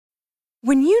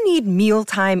When you need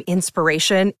mealtime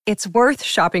inspiration, it's worth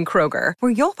shopping Kroger,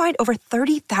 where you'll find over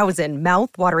 30,000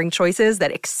 mouth-watering choices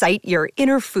that excite your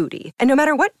inner foodie. And no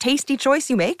matter what tasty choice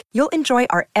you make, you'll enjoy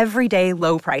our everyday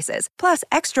low prices, plus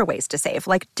extra ways to save,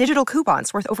 like digital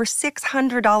coupons worth over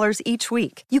 $600 each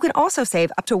week. You can also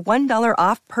save up to $1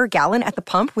 off per gallon at the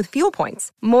pump with fuel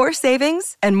points. More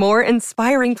savings and more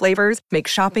inspiring flavors make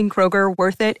shopping Kroger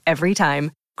worth it every time.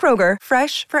 Kroger,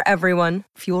 fresh for everyone.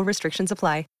 Fuel restrictions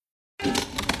apply.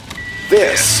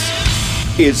 This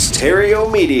is Stereo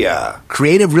Media.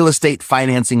 Creative real estate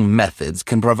financing methods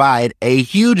can provide a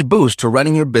huge boost to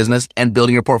running your business and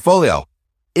building your portfolio,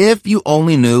 if you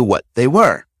only knew what they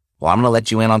were. Well, I'm going to let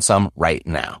you in on some right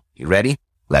now. You ready?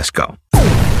 Let's go.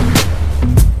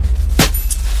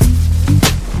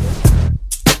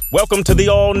 Welcome to the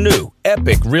all-new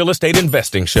Epic Real Estate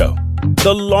Investing Show,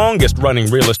 the longest-running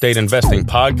real estate investing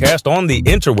podcast on the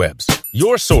interwebs.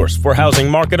 Your source for housing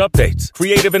market updates,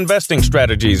 creative investing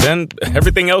strategies, and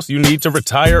everything else you need to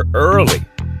retire early.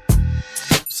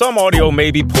 Some audio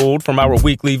may be pulled from our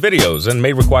weekly videos and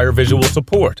may require visual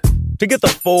support. To get the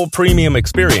full premium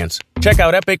experience, check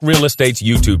out Epic Real Estate's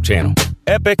YouTube channel,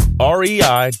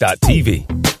 epicrei.tv.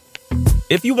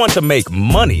 If you want to make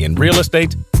money in real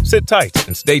estate, sit tight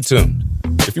and stay tuned.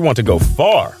 If you want to go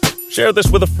far, share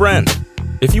this with a friend.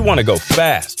 If you want to go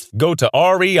fast, go to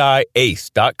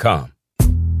reiace.com.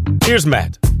 Here's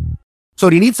Matt. So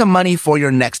do you need some money for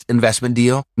your next investment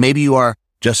deal? Maybe you are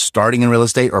just starting in real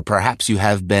estate, or perhaps you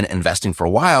have been investing for a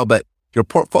while, but your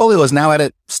portfolio is now at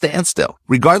a standstill.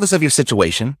 Regardless of your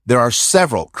situation, there are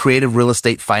several creative real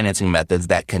estate financing methods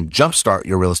that can jumpstart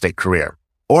your real estate career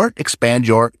or expand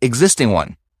your existing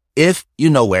one, if you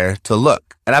know where to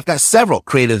look. And I've got several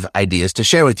creative ideas to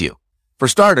share with you. For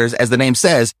starters, as the name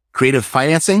says, creative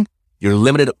financing, you're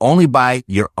limited only by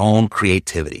your own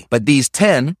creativity. But these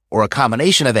 10, or a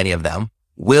combination of any of them,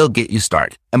 will get you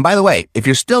started. And by the way, if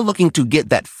you're still looking to get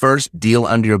that first deal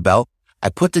under your belt, I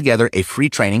put together a free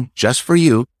training just for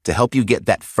you to help you get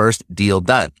that first deal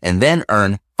done and then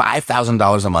earn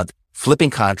 $5,000 a month flipping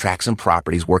contracts and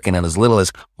properties working in as little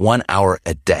as 1 hour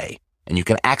a day. And you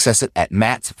can access it at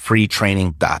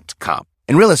mattsfreetraining.com.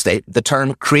 In real estate, the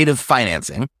term creative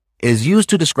financing is used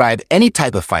to describe any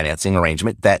type of financing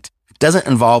arrangement that doesn't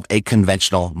involve a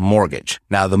conventional mortgage.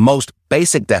 Now, the most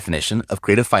basic definition of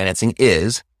creative financing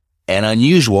is an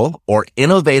unusual or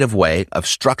innovative way of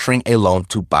structuring a loan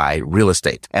to buy real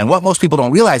estate. And what most people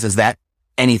don't realize is that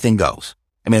anything goes.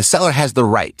 I mean, a seller has the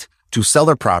right to sell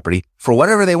their property for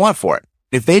whatever they want for it.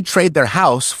 If they trade their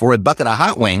house for a bucket of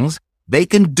hot wings, they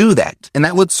can do that. And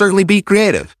that would certainly be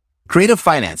creative. Creative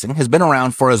financing has been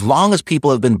around for as long as people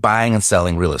have been buying and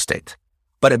selling real estate.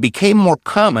 But it became more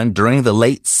common during the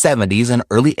late 70s and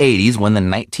early 80s when the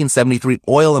 1973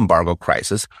 oil embargo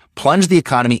crisis plunged the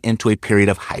economy into a period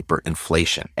of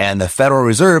hyperinflation. And the Federal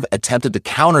Reserve attempted to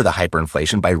counter the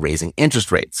hyperinflation by raising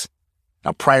interest rates.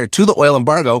 Now, prior to the oil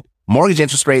embargo, mortgage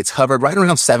interest rates hovered right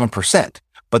around 7%,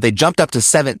 but they jumped up to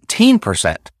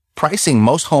 17%, pricing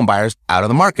most home buyers out of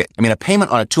the market. I mean, a payment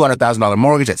on a $200,000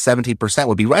 mortgage at 17%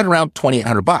 would be right around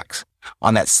 $2,800.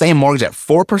 On that same mortgage at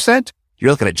 4%, you're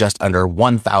looking at just under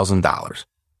 $1,000.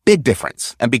 Big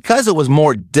difference. And because it was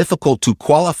more difficult to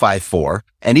qualify for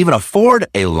and even afford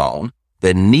a loan,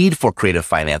 the need for creative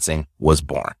financing was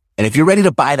born. And if you're ready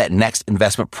to buy that next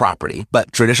investment property,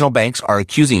 but traditional banks are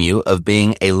accusing you of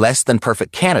being a less than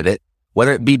perfect candidate,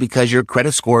 whether it be because your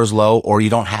credit score is low or you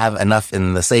don't have enough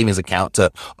in the savings account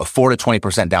to afford a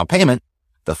 20% down payment,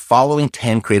 the following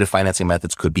 10 creative financing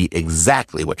methods could be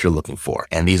exactly what you're looking for.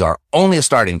 And these are only a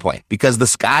starting point because the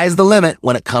sky's the limit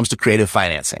when it comes to creative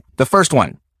financing. The first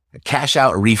one, a cash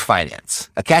out refinance.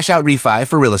 A cash out refi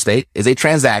for real estate is a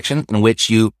transaction in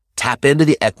which you tap into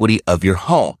the equity of your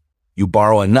home. You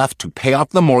borrow enough to pay off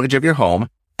the mortgage of your home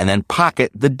and then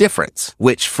pocket the difference,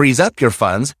 which frees up your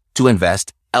funds to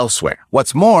invest elsewhere.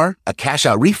 What's more, a cash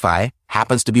out refi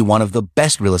happens to be one of the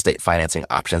best real estate financing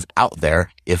options out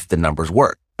there if the numbers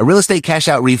work. A real estate cash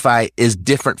out refi is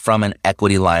different from an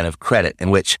equity line of credit in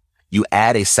which you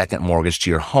add a second mortgage to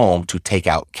your home to take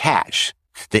out cash.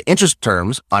 The interest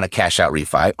terms on a cash out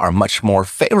refi are much more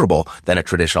favorable than a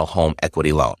traditional home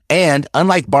equity loan. And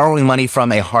unlike borrowing money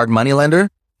from a hard money lender,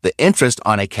 the interest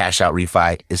on a cash out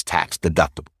refi is tax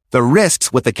deductible. The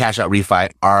risks with the cash out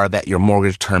refi are that your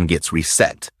mortgage term gets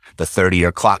reset. The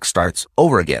 30-year clock starts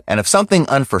over again. And if something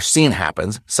unforeseen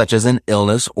happens, such as an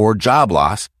illness or job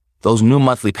loss, those new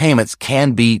monthly payments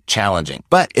can be challenging.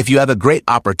 But if you have a great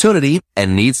opportunity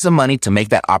and need some money to make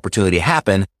that opportunity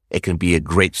happen, it can be a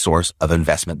great source of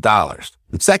investment dollars.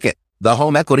 Second, the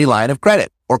home equity line of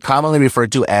credit, or commonly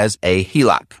referred to as a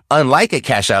HELOC. Unlike a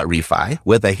cash-out refi,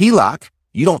 with a HELOC,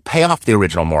 you don't pay off the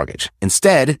original mortgage.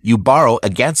 Instead, you borrow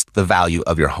against the value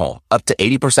of your home, up to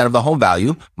 80% of the home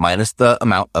value minus the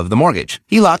amount of the mortgage.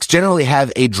 HELOCs generally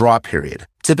have a draw period,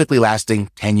 typically lasting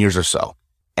 10 years or so,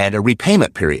 and a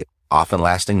repayment period, often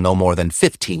lasting no more than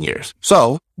 15 years.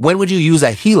 So, when would you use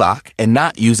a HELOC and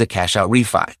not use a cash-out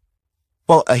refi?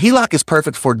 Well, a HELOC is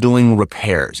perfect for doing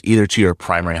repairs, either to your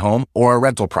primary home or a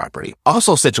rental property.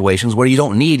 Also situations where you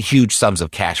don't need huge sums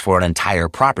of cash for an entire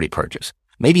property purchase.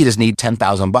 Maybe you just need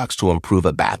 $10,000 to improve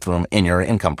a bathroom in your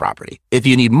income property. If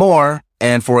you need more,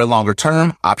 and for a longer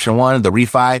term, option 1, the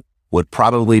refi, would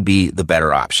probably be the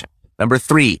better option. Number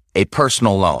 3, a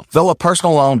personal loan. Though a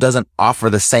personal loan doesn't offer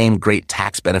the same great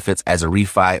tax benefits as a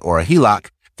refi or a HELOC,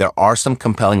 there are some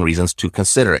compelling reasons to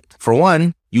consider it. For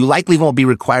one, you likely won't be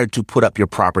required to put up your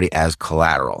property as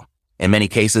collateral. In many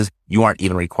cases, you aren't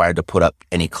even required to put up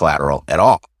any collateral at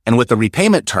all. And with the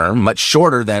repayment term much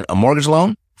shorter than a mortgage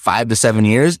loan, 5 to 7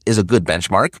 years is a good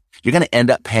benchmark, you're going to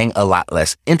end up paying a lot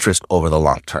less interest over the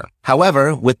long term.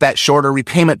 However, with that shorter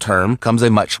repayment term comes a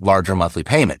much larger monthly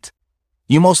payment.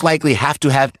 You most likely have to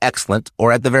have excellent,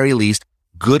 or at the very least,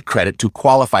 good credit to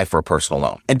qualify for a personal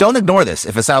loan. And don't ignore this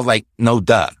if it sounds like no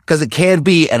duh, because it can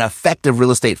be an effective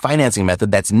real estate financing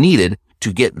method that's needed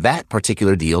to get that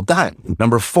particular deal done.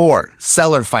 Number 4,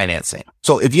 seller financing.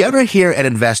 So if you ever hear an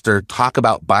investor talk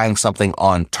about buying something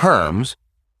on terms,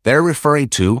 they're referring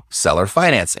to seller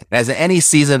financing. As any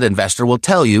seasoned investor will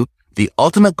tell you, the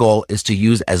ultimate goal is to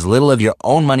use as little of your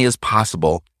own money as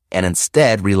possible and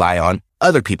instead rely on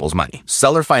other people's money.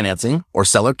 Seller financing, or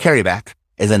seller carryback,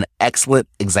 is an excellent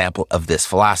example of this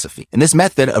philosophy. In this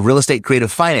method of real estate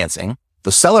creative financing,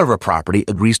 the seller of a property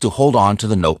agrees to hold on to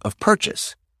the note of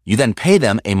purchase. You then pay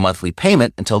them a monthly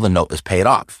payment until the note is paid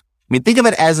off. Think of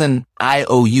it as an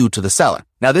IOU to the seller.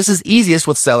 Now, this is easiest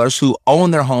with sellers who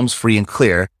own their homes free and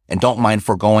clear and don't mind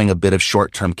foregoing a bit of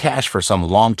short-term cash for some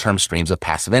long-term streams of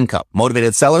passive income.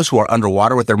 Motivated sellers who are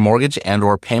underwater with their mortgage and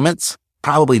or payments,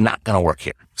 probably not going to work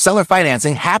here. Seller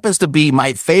financing happens to be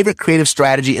my favorite creative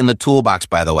strategy in the toolbox,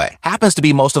 by the way. Happens to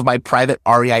be most of my private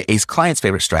REI Ace clients'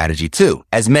 favorite strategy too,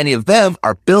 as many of them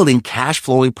are building cash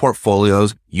flowing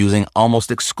portfolios using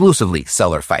almost exclusively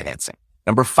seller financing.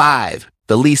 Number 5,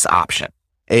 the lease option.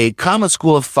 A common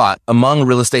school of thought among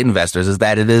real estate investors is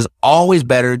that it is always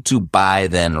better to buy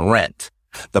than rent.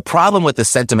 The problem with this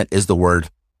sentiment is the word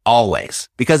always,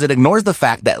 because it ignores the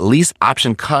fact that lease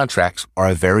option contracts are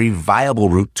a very viable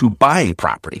route to buying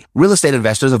property. Real estate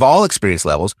investors of all experience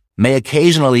levels may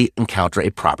occasionally encounter a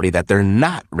property that they're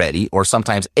not ready or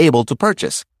sometimes able to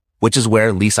purchase, which is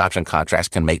where lease option contracts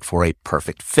can make for a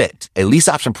perfect fit. A lease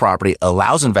option property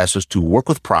allows investors to work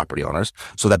with property owners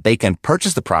so that they can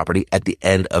purchase the property at the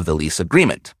end of the lease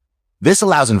agreement. This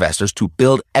allows investors to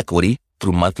build equity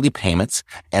through monthly payments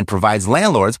and provides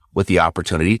landlords with the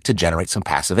opportunity to generate some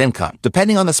passive income.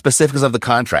 Depending on the specifics of the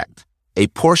contract, a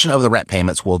portion of the rent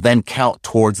payments will then count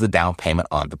towards the down payment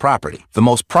on the property. The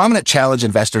most prominent challenge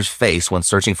investors face when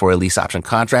searching for a lease option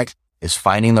contract is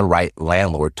finding the right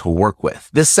landlord to work with.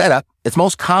 This setup is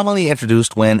most commonly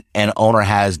introduced when an owner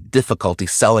has difficulty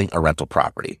selling a rental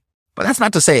property. But that's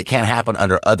not to say it can't happen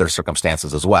under other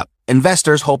circumstances as well.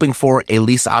 Investors hoping for a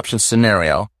lease option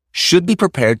scenario should be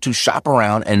prepared to shop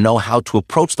around and know how to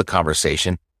approach the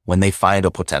conversation when they find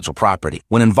a potential property.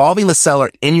 When involving the seller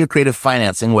in your creative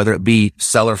financing, whether it be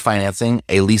seller financing,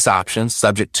 a lease option,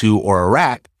 subject to, or a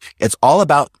RAC, it's all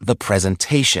about the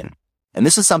presentation. And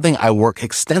this is something I work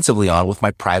extensively on with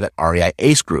my private REI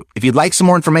Ace group. If you'd like some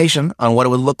more information on what it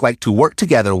would look like to work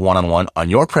together one-on-one on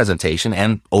your presentation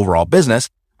and overall business,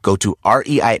 go to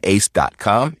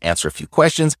reiace.com, answer a few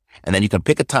questions, and then you can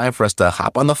pick a time for us to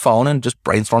hop on the phone and just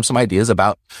brainstorm some ideas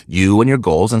about you and your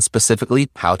goals and specifically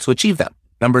how to achieve them.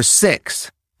 Number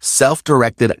 6,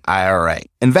 self-directed IRA.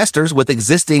 Investors with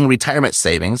existing retirement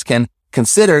savings can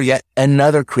consider yet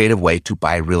another creative way to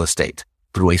buy real estate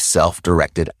through a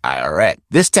self-directed IRA.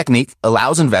 This technique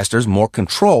allows investors more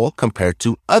control compared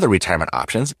to other retirement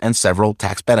options and several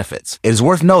tax benefits. It is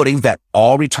worth noting that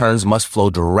all returns must flow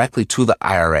directly to the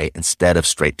IRA instead of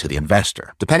straight to the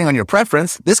investor. Depending on your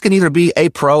preference, this can either be a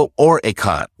pro or a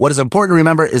con. What is important to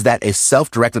remember is that a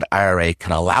self-directed IRA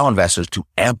can allow investors to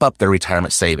amp up their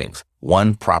retirement savings,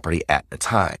 one property at a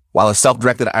time. While a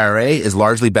self-directed IRA is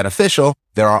largely beneficial,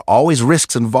 there are always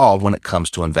risks involved when it comes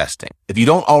to investing. If you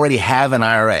don't already have an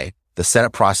IRA, the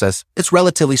setup process is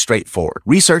relatively straightforward.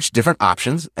 Research different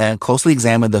options and closely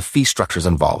examine the fee structures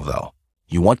involved, though.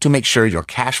 You want to make sure your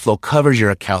cash flow covers your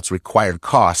account's required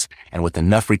costs and with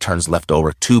enough returns left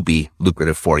over to be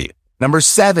lucrative for you. Number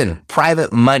 7,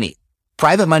 private money.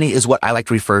 Private money is what I like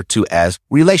to refer to as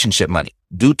relationship money,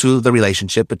 due to the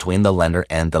relationship between the lender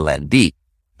and the lendee.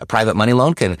 A private money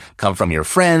loan can come from your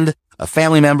friend, a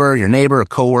family member, your neighbor, a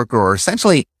coworker, or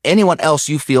essentially anyone else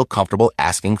you feel comfortable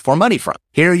asking for money from.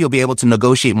 Here, you'll be able to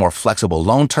negotiate more flexible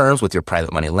loan terms with your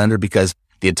private money lender because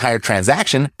the entire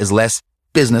transaction is less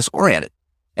business-oriented.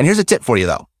 And here's a tip for you,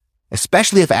 though.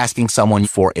 Especially if asking someone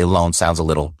for a loan sounds a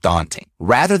little daunting.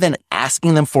 Rather than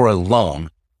asking them for a loan,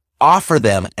 offer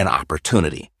them an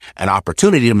opportunity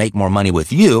to make more money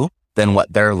with you than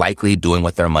what they're likely doing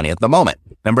with their money at the moment.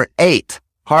 Number 8,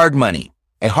 hard money.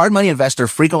 A hard money investor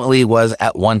frequently was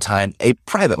at one time a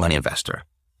private money investor.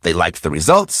 They liked the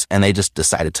results and they just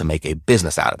decided to make a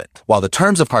business out of it. While the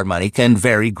terms of hard money can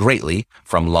vary greatly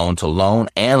from loan to loan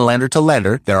and lender to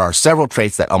lender, there are several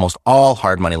traits that almost all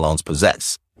hard money loans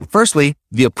possess. Firstly,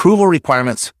 the approval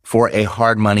requirements for a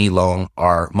hard money loan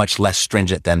are much less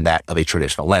stringent than that of a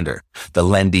traditional lender. The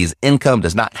lendee's income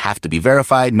does not have to be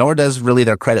verified, nor does really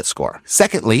their credit score.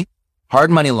 Secondly, hard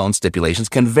money loan stipulations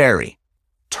can vary.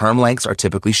 Term lengths are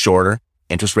typically shorter,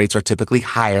 interest rates are typically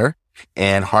higher,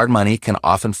 and hard money can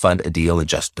often fund a deal in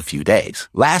just a few days.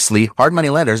 Lastly, hard money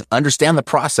lenders understand the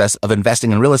process of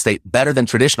investing in real estate better than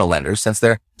traditional lenders since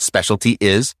their specialty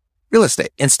is real estate.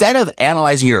 Instead of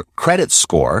analyzing your credit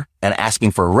score and asking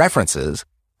for references,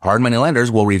 hard money lenders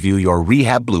will review your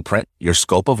rehab blueprint, your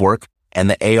scope of work, and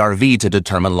the ARV to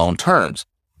determine loan terms.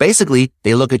 Basically,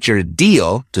 they look at your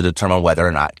deal to determine whether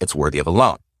or not it's worthy of a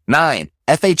loan. 9,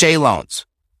 FHA loans.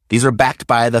 These are backed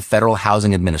by the Federal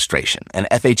Housing Administration, and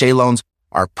FHA loans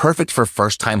are perfect for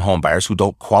first-time homebuyers who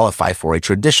don't qualify for a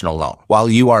traditional loan. While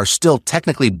you are still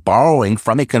technically borrowing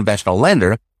from a conventional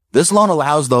lender, this loan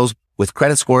allows those with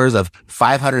credit scores of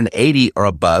 580 or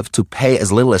above to pay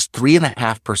as little as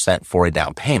 3.5% for a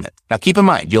down payment. Now keep in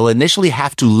mind, you'll initially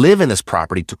have to live in this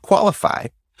property to qualify,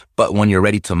 but when you're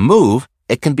ready to move,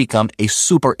 it can become a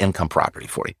super income property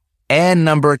for you. And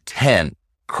number 10,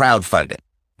 crowdfunding.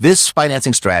 This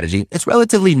financing strategy, it's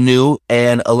relatively new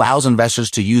and allows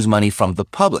investors to use money from the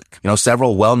public.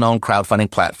 Several well-known crowdfunding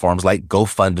platforms like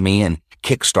GoFundMe and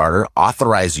Kickstarter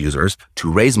authorize users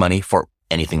to raise money for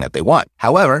anything that they want.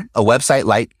 However, a website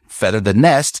like Feather the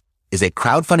Nest is a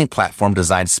crowdfunding platform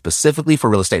designed specifically for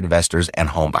real estate investors and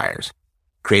home buyers.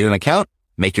 Create an account,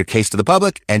 make your case to the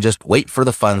public, and just wait for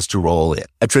the funds to roll in.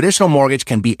 A traditional mortgage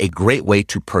can be a great way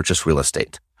to purchase real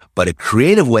estate, but a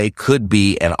creative way could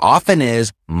be and often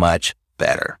is much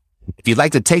better. If you'd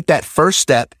like to take that first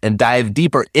step and dive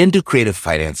deeper into creative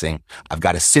financing, I've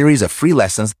got a series of free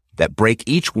lessons that break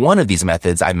each one of these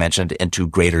methods I mentioned into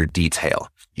greater detail.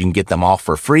 You can get them all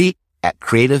for free at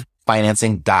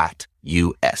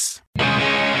creativefinancing.us.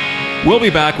 We'll be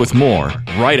back with more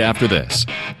right after this.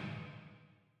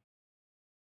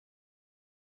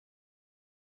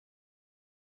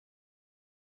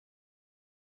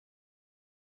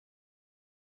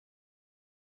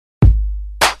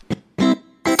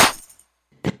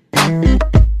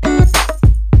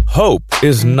 Hope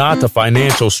is not a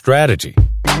financial strategy.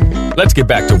 Let's get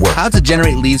back to work. How to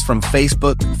generate leads from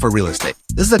Facebook for real estate.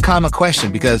 This is a common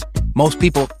question because most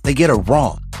people, they get it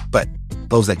wrong. But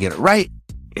those that get it right,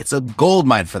 it's a gold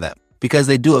mine for them because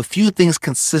they do a few things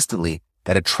consistently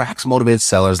that attracts motivated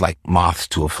sellers like moths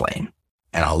to a flame.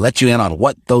 And I'll let you in on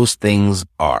what those things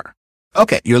are.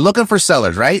 Okay, you're looking for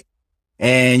sellers, right?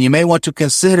 And you may want to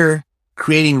consider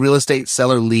creating real estate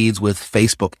seller leads with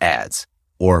Facebook ads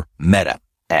or Meta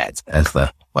ads, as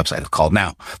the website is called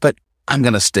now. But I'm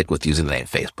going to stick with using the name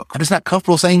Facebook. I'm just not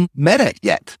comfortable saying Meta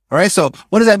yet. All right. So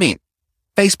what does that mean?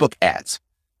 Facebook ads.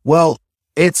 Well,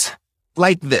 it's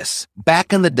like this.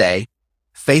 Back in the day,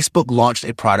 Facebook launched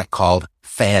a product called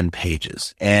fan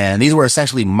pages. And these were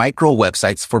essentially micro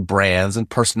websites for brands and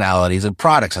personalities and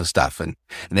products and stuff. And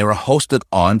they were hosted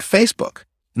on Facebook.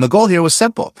 And the goal here was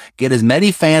simple. Get as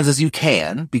many fans as you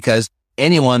can because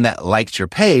anyone that liked your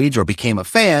page or became a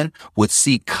fan would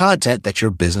see content that your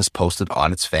business posted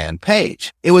on its fan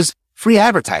page. It was free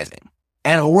advertising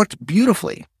and it worked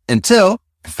beautifully until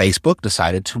Facebook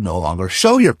decided to no longer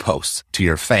show your posts to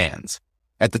your fans.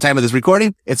 At the time of this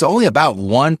recording, it's only about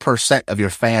 1% of your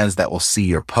fans that will see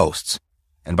your posts.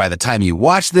 And by the time you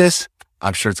watch this,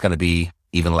 I'm sure it's going to be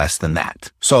even less than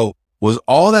that. So was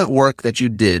all that work that you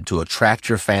did to attract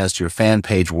your fans to your fan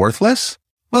page worthless?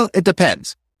 Well, it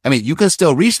depends. I mean, you can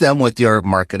still reach them with your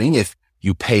marketing if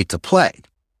you pay to play.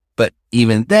 But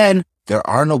even then, there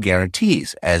are no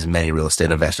guarantees. As many real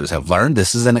estate investors have learned,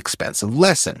 this is an expensive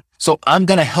lesson. So I'm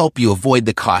going to help you avoid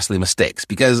the costly mistakes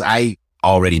because I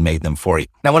already made them for you.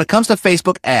 Now, when it comes to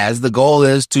Facebook ads, the goal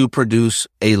is to produce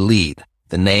a lead,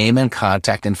 the name and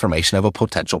contact information of a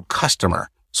potential customer.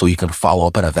 so you can follow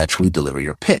up and eventually deliver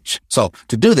your pitch. So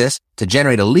to do this, to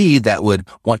generate a lead that would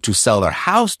want to sell their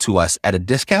house to us at a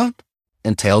discount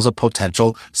entails a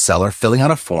potential seller filling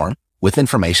out a form with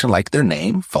information like their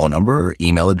name, phone number, or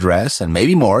email address, and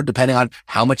maybe more, depending on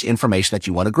how much information that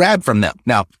you want to grab from them.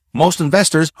 Now, most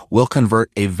investors will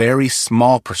convert a very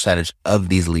small percentage of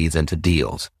these leads into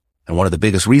deals. And one of the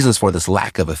biggest reasons for this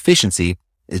lack of efficiency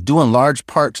is due in large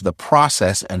part to the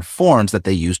process and forms that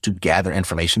they use to gather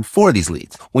information for these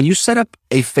leads. When you set up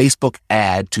a Facebook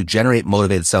ad to generate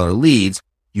motivated seller leads,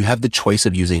 you have the choice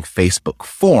of using Facebook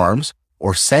forms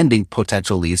or sending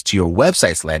potential leads to your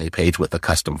website's landing page with a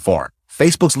custom form.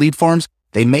 Facebook's lead forms,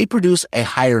 they may produce a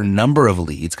higher number of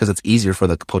leads because it's easier for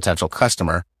the potential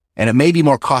customer and it may be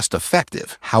more cost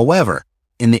effective. However,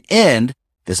 in the end,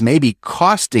 this may be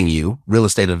costing you, real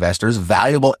estate investors,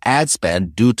 valuable ad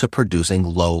spend due to producing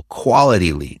low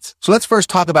quality leads. So let's first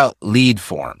talk about lead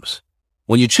forms.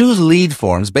 When you choose lead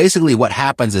forms, basically what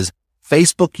happens is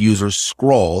Facebook users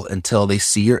scroll until they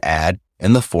see your ad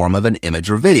in the form of an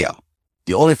image or video.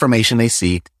 The only information they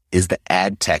see is the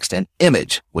ad text and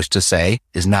image, which to say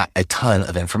is not a ton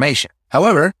of information.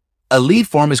 However, a lead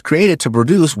form is created to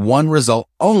produce one result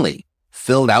only,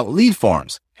 filled out lead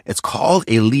forms. It's called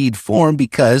a lead form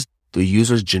because the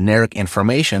user's generic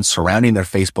information surrounding their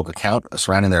Facebook account,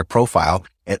 surrounding their profile,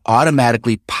 it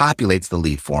automatically populates the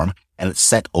lead form and it's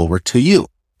sent over to you,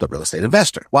 the real estate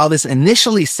investor. While this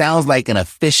initially sounds like an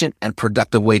efficient and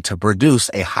productive way to produce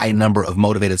a high number of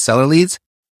motivated seller leads,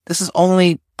 this is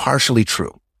only partially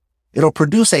true. It'll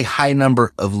produce a high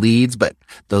number of leads, but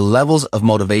the levels of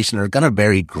motivation are going to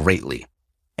vary greatly.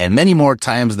 And many more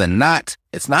times than not,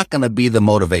 it's not going to be the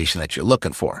motivation that you're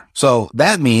looking for. So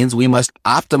that means we must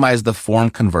optimize the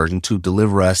form conversion to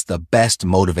deliver us the best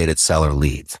motivated seller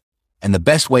leads. And the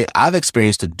best way I've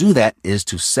experienced to do that is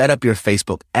to set up your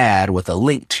Facebook ad with a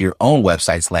link to your own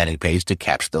website's landing page to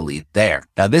capture the lead there.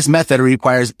 Now, this method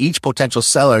requires each potential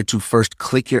seller to first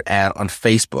click your ad on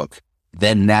Facebook,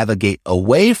 then navigate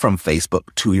away from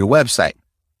Facebook to your website,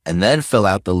 and then fill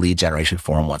out the lead generation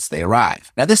form once they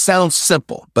arrive. Now, this sounds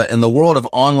simple, but in the world of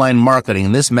online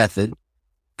marketing, this method,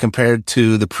 compared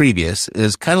to the previous,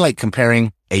 is kind of like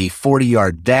comparing a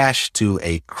 40-yard dash to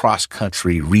a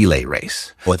cross-country relay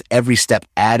race. With every step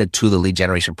added to the lead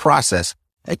generation process,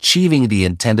 achieving the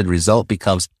intended result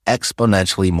becomes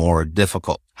exponentially more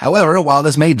difficult. However, while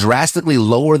this may drastically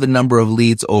lower the number of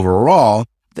leads overall,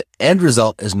 the end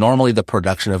result is normally the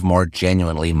production of more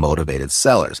genuinely motivated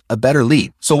sellers, a better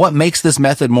lead. So what makes this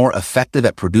method more effective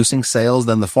at producing sales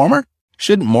than the former?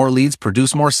 Shouldn't more leads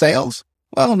produce more sales?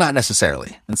 Well, not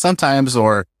necessarily. And sometimes,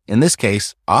 or in this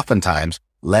case, oftentimes,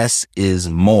 less is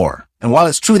more. And while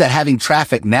it's true that having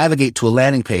traffic navigate to a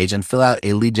landing page and fill out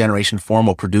a lead generation form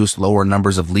will produce lower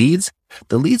numbers of leads,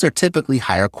 the leads are typically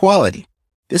higher quality.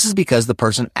 This is because the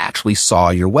person actually saw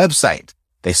your website.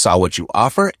 They saw what you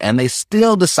offer and they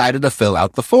still decided to fill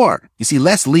out the form. You see,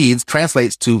 less leads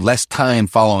translates to less time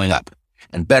following up,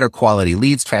 and better quality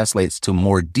leads translates to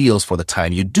more deals for the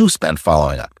time you do spend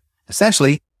following up.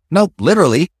 Essentially, no,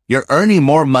 literally, you're earning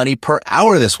more money per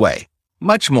hour this way.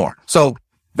 Much more. So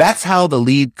that's how the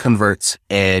lead converts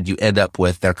and you end up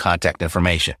with their contact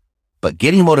information. But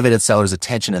getting motivated sellers'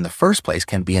 attention in the first place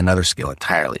can be another skill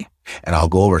entirely. And I'll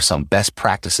go over some best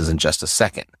practices in just a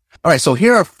second. All right, so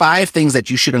here are 5 things that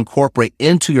you should incorporate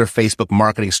into your Facebook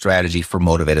marketing strategy for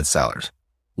motivated sellers.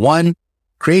 1,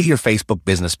 create your Facebook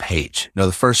business page.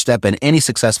 The first step in any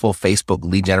successful Facebook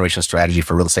lead generation strategy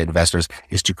for real estate investors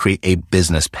is to create a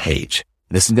business page.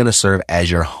 This is going to serve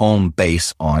as your home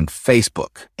base on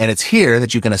Facebook. And it's here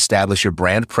that you can establish your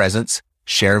brand presence,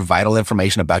 share vital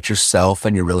information about yourself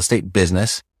and your real estate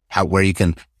business, where you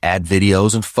can add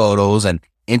videos and photos and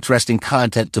interesting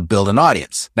content to build an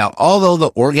audience. Now, although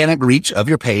the organic reach of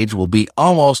your page will be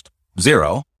almost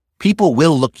zero, people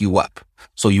will look you up.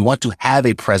 So you want to have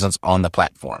a presence on the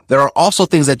platform. There are also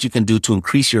things that you can do to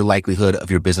increase your likelihood of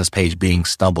your business page being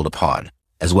stumbled upon.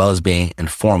 As well as being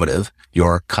informative,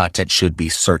 your content should be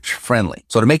search friendly.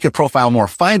 So to make your profile more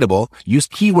findable, use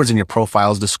keywords in your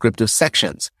profile's descriptive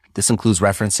sections. This includes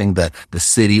referencing the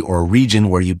city or region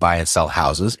where you buy and sell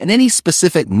houses and any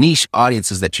specific niche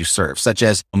audiences that you serve, such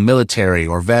as military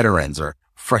or veterans or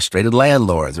frustrated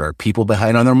landlords or people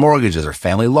behind on their mortgages or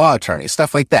family law attorneys,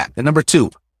 stuff like that. And number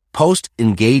 2, post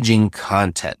engaging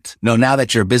content. Now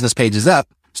that your business page is up,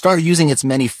 start using its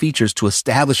many features to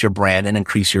establish your brand and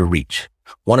increase your reach.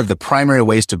 One of the primary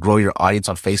ways to grow your audience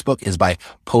on Facebook is by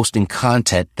posting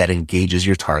content that engages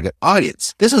your target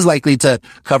audience. This is likely to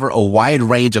cover a wide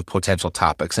range of potential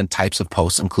topics and types of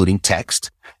posts, including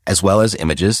text, as well as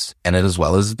images and as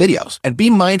well as videos. And be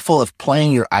mindful of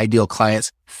playing your ideal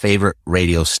client's favorite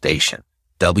radio station,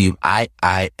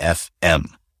 WIIFM.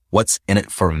 What's in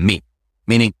it for me?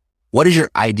 Meaning, what is your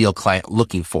ideal client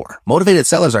looking for? Motivated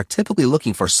sellers are typically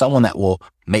looking for someone that will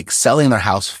make selling their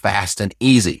house fast and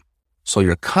easy. So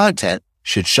your content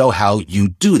should show how you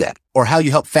do that, or how you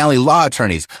help family law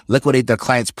attorneys liquidate their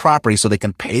clients' property so they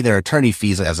can pay their attorney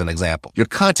fees, as an example. Your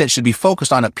content should be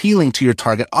focused on appealing to your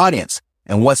target audience,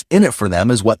 and what's in it for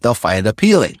them is what they'll find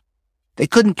appealing. They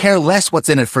couldn't care less what's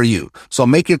in it for you, so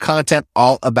make your content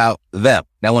all about them.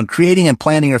 Now, when creating and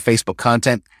planning your Facebook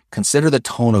content, consider the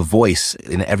tone of voice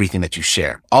in everything that you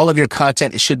share. All of your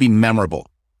content should be memorable,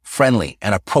 friendly,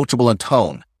 and approachable in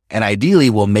tone, and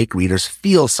ideally will make readers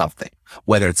feel something,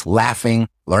 whether it's laughing,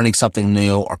 learning something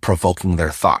new, or provoking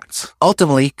their thoughts.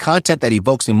 Ultimately, content that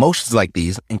evokes emotions like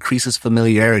these increases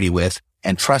familiarity with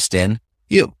and trust in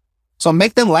you. So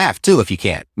make them laugh too if you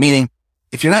can. Meaning,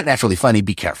 if you're not naturally funny,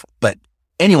 be careful. But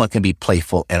anyone can be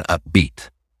playful and upbeat.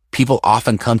 People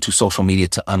often come to social media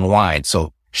to unwind,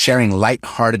 so sharing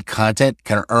lighthearted content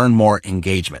can earn more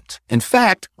engagement. In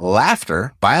fact,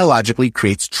 laughter biologically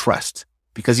creates trust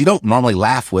because you don't normally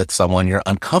laugh with someone you're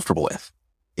uncomfortable with.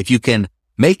 If you can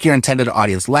make your intended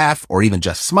audience laugh or even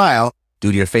just smile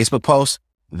due to your Facebook posts,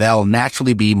 they'll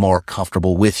naturally be more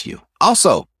comfortable with you.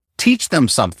 Also, teach them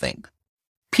something.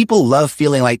 People love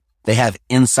feeling like they have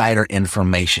insider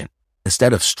information.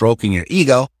 Instead of stroking your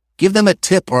ego, give them a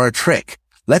tip or a trick.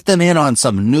 Let them in on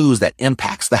some news that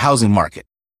impacts the housing market.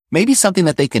 Maybe something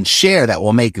that they can share that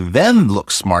will make them look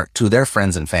smart to their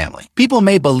friends and family. People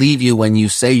may believe you when you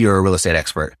say you're a real estate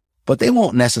expert, but they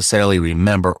won't necessarily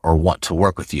remember or want to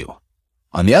work with you.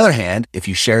 On the other hand, if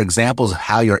you share examples of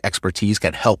how your expertise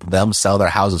can help them sell their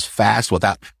houses fast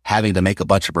without having to make a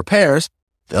bunch of repairs,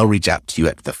 they'll reach out to you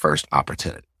at the first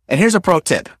opportunity. And here's a pro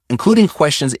tip. Including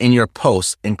questions in your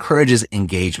posts encourages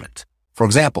engagement. For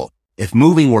example, if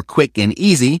moving were quick and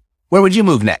easy, where would you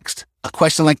move next? A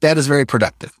question like that is very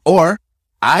productive. Or,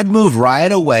 I'd move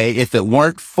right away if it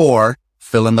weren't for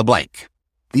fill in the blank.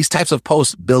 These types of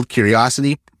posts build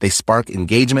curiosity, they spark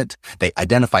engagement, they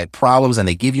identify problems, and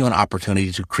they give you an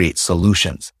opportunity to create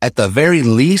solutions. At the very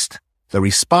least, the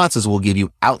responses will give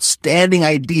you outstanding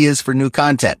ideas for new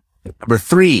content. Number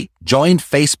 3, join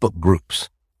Facebook groups.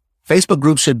 Facebook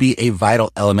groups should be a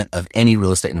vital element of any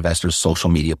real estate investor's social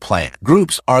media plan.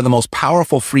 Groups are the most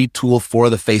powerful free tool for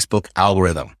the Facebook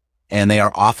algorithm, and they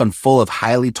are often full of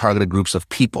highly targeted groups of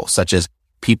people, such as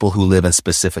people who live in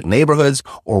specific neighborhoods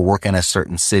or work in a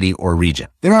certain city or region.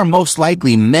 There are most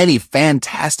likely many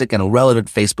fantastic and relevant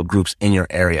Facebook groups in your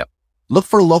area. Look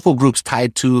for local groups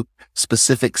tied to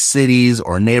specific cities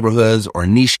or neighborhoods or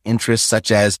niche interests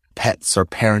such as pets or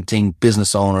parenting,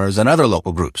 business owners, and other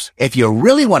local groups. If you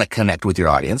really want to connect with your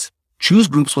audience, choose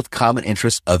groups with common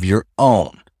interests of your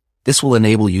own. This will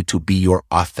enable you to be your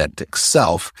authentic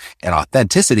self, and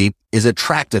authenticity is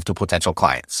attractive to potential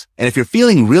clients. And if you're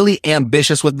feeling really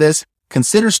ambitious with this,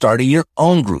 consider starting your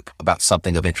own group about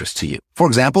something of interest to you. For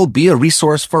example, be a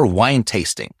resource for wine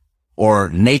tasting, or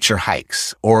nature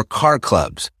hikes, or car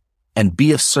clubs, and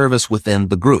be of service within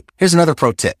the group. Here's another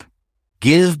pro tip.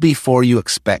 Give before you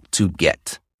expect to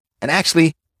get. And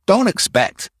actually, don't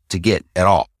expect to get at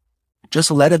all. Just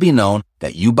let it be known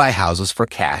that you buy houses for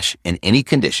cash in any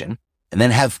condition, and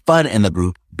then have fun in the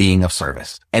group being of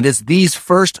service. And it's these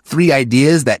first 3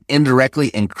 ideas that indirectly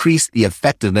increase the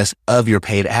effectiveness of your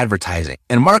paid advertising.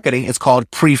 In marketing, it's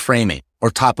called pre-framing or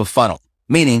top of funnel,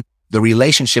 meaning the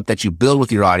relationship that you build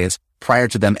with your audience prior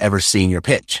to them ever seeing your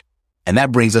pitch. And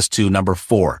that brings us to number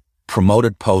 4,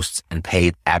 promoted posts and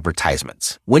paid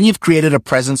advertisements. When you've created a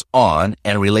presence on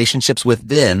and relationships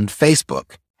within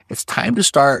Facebook, it's time to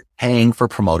start paying for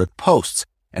promoted posts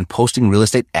and posting real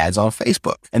estate ads on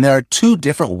Facebook. And there are 2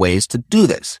 different ways to do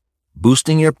this: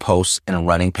 boosting your posts and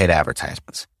running paid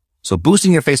advertisements. So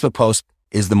boosting your Facebook posts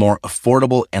is the more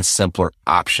affordable and simpler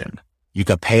option. You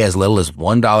can pay as little as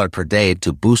 $1 per day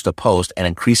to boost a post and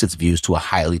increase its views to a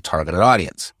highly targeted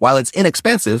audience. While it's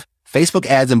inexpensive, Facebook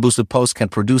ads and boosted posts can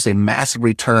produce a massive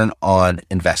return on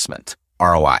investment,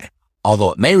 ROI,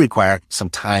 although it may require some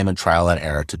time and trial and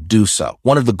error to do so.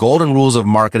 One of the golden rules of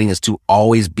marketing is to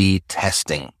always be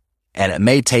testing. And it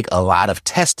may take a lot of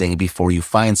testing before you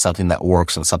find something that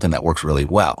works and something that works really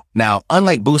well. Now,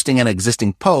 unlike boosting an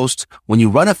existing post, when you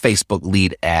run a Facebook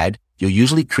lead ad, you'll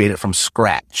usually create it from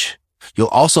scratch. You'll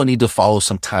also need to follow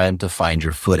some time to find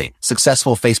your footing.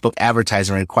 Successful Facebook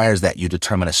advertising requires that you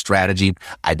determine a strategy,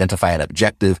 identify an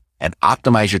objective, and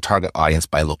optimize your target audience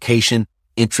by location,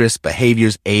 interests,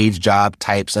 behaviors, age, job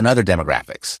types, and other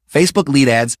demographics. Facebook lead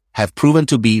ads have proven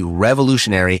to be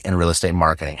revolutionary in real estate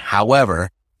marketing.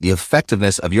 However, the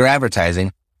effectiveness of your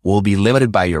advertising will be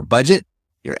limited by your budget,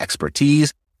 your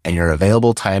expertise, and your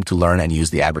available time to learn and use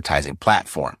the advertising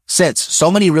platform. Since so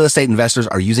many real estate investors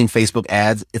are using Facebook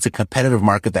ads, it's a competitive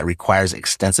market that requires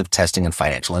extensive testing and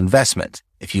financial investment.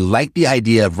 If you like the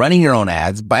idea of running your own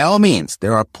ads, by all means,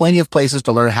 there are plenty of places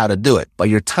to learn how to do it. But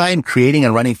your time creating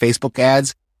and running Facebook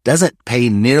ads doesn't pay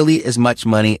nearly as much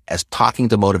money as talking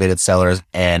to motivated sellers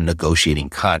and negotiating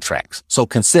contracts. So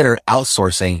consider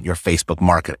outsourcing your Facebook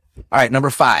marketing. All right,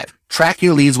 number 5, track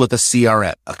your leads with a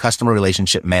CRM, a customer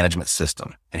relationship management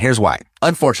system. And here's why.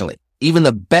 Unfortunately, even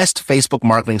the best Facebook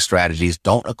marketing strategies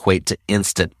don't equate to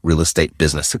instant real estate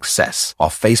business success. While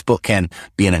Facebook can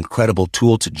be an incredible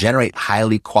tool to generate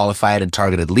highly qualified and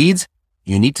targeted leads,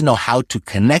 you need to know how to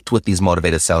connect with these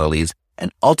motivated seller leads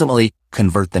and ultimately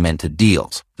convert them into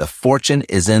deals. The fortune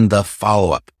is in the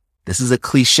follow-up. This is a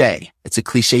cliche. It's a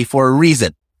cliche for a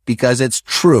reason, because it's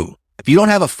true. If you don't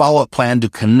have a follow-up plan to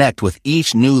connect with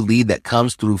each new lead that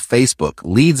comes through Facebook,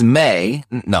 leads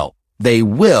they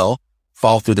will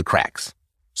fall through the cracks.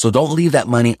 So don't leave that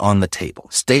money on the table.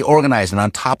 Stay organized and on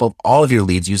top of all of your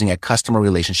leads using a customer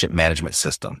relationship management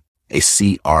system, a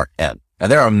CRM. Now,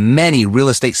 there are many real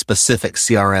estate specific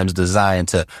CRMs designed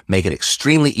to make it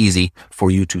extremely easy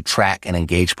for you to track and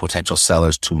engage potential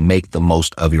sellers to make the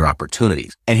most of your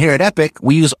opportunities. And here at Epic,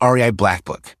 we use REI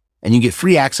Blackbook, and you get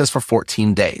free access for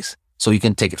 14 days. So you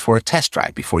can take it for a test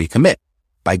drive before you commit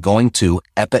by going to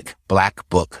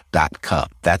epicblackbook.com.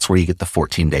 That's where you get the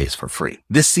 14 days for free.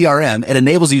 This CRM, it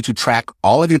enables you to track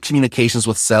all of your communications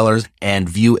with sellers and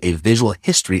view a visual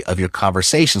history of your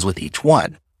conversations with each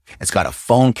one. It's got a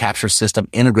phone capture system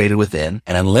integrated within,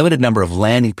 an unlimited number of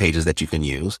landing pages that you can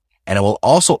use, and it will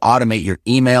also automate your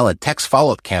email and text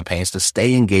follow-up campaigns to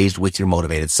stay engaged with your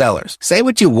motivated sellers. Say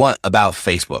what you want about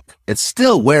Facebook. It's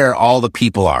still where all the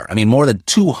people are. I mean, more than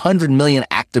 200 million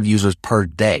active users per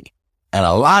day, and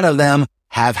a lot of them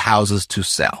have houses to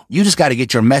sell. You just got to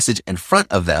get your message in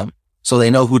front of them so they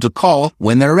know who to call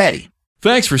when they're ready.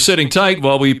 Thanks for sitting tight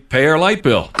while we pay our light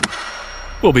bill.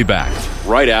 We'll be back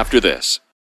right after this.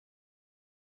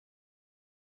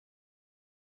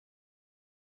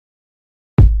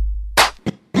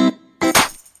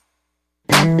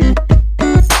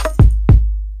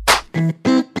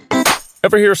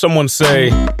 Ever hear someone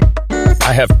say,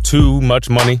 I have too much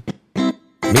money?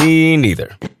 Me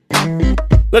neither.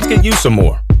 Let's get you some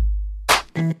more.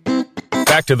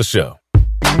 Back to the show.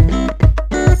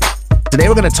 Today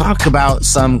we're going to talk about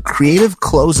some creative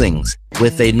closings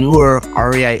with a newer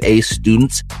REIA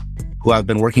student who I've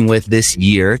been working with this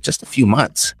year, just a few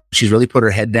months. She's really put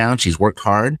her head down. She's worked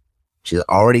hard. She's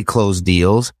already closed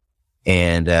deals.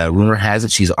 And rumor has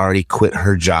it she's already quit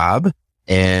her job.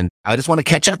 And I just want to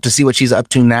catch up to see what she's up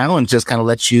to now and just kind of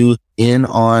let you in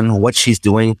on what she's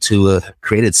doing to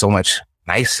created so much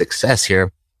nice success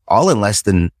here, all in less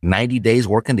than 90 days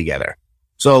working together.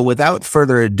 So without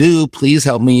further ado, please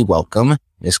help me welcome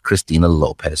Miss Christina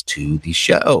Lopez to the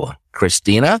show.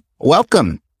 Christina,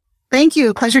 welcome. Thank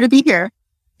you. Pleasure to be here.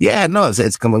 Yeah, no,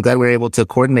 I'm glad we were able to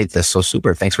coordinate this. So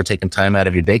super. Thanks for taking time out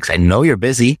of your day, because I know you're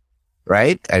busy.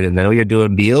 Right? I know you're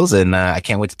doing deals, and I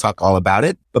can't wait to talk all about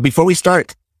it. But before we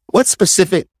start, what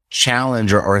specific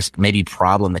challenge or maybe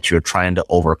problem that you're trying to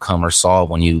overcome or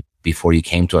solve before you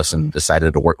came to us and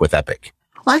decided to work with Epic?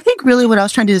 Well, I think really what I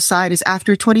was trying to decide is,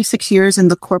 after 26 years in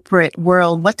the corporate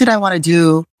world, what did I want to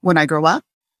do when I grow up?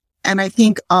 And I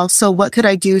think also, what could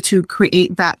I do to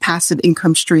create that passive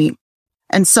income stream?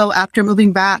 And so after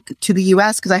moving back to the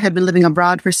US, because I had been living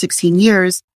abroad for 16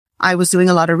 years, I was doing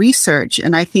a lot of research,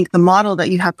 and I think the model that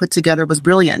you have put together was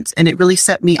brilliant, and it really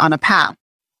set me on a path.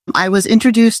 I was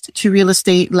introduced to real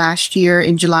estate last year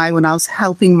in July when I was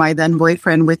helping my then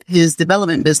boyfriend with his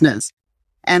development business.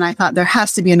 And I thought there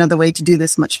has to be another way to do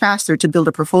this much faster, to build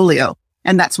a portfolio.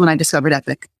 And that's when I discovered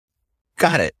Epic.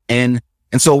 Got it. And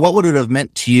so what would it have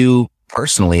meant to you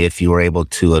personally if you were able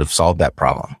to have solved that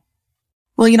problem?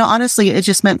 Well, honestly, it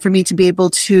just meant for me to be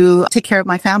able to take care of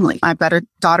my family. I've got a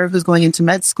daughter who's going into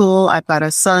med school. I've got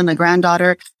a son, a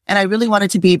granddaughter, and I really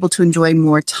wanted to be able to enjoy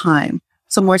more time.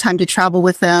 So more time to travel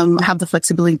with them, have the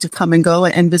flexibility to come and go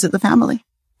and visit the family.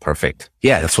 Perfect.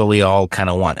 Yeah, that's what we all kind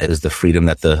of want, is the freedom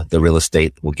that the real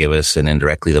estate will give us, and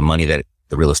indirectly the money that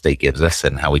the real estate gives us,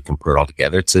 and how we can put it all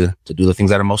together to do the things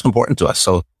that are most important to us.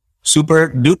 So super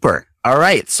duper. All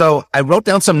right. So I wrote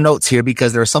down some notes here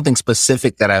because there was something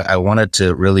specific that I wanted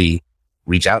to really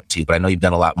reach out to you, but I know you've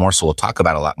done a lot more, so we'll talk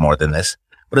about a lot more than this.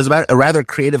 But it's about a rather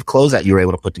creative closeout you were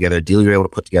able to put together, a deal you were able to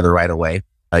put together right away.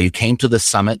 You came to the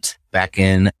summit back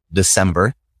in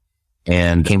December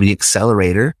and came to the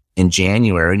accelerator in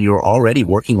January, and you were already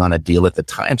working on a deal at the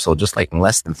time. So just like in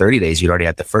less than 30 days, you'd already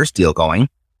had the first deal going.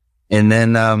 And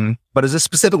then, but it's a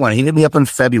specific one. He hit me up in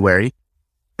February,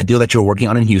 a deal that you're working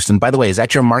on in Houston. By the way, is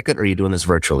that your market or are you doing this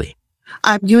virtually?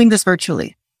 I'm doing this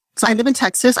virtually. So I live in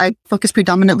Texas. I focus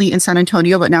predominantly in San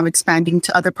Antonio, but now I'm expanding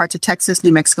to other parts of Texas,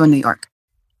 New Mexico, and New York.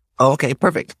 Oh, okay,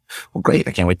 perfect. Well, great.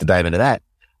 I can't wait to dive into that.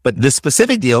 But this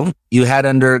specific deal you had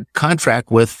under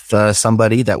contract with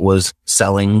somebody that was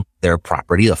selling their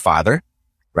property, a father,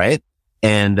 right?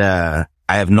 And I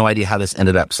have no idea how this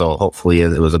ended up, so hopefully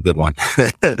it was a good one.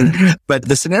 But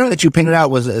the scenario that you painted out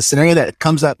was a scenario that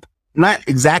comes up not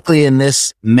exactly in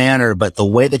this manner, but the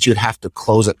way that you'd have to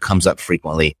close it comes up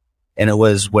frequently. And it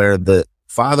was where the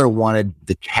father wanted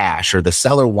the cash or the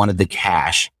seller wanted the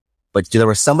cash, but there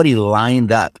was somebody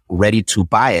lined up ready to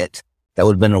buy it that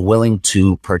would have been willing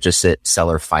to purchase it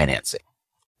seller financing.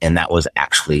 And that was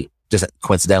actually just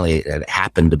coincidentally, it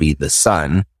happened to be the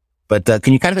son. But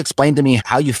can you kind of explain to me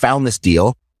how you found this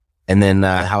deal and then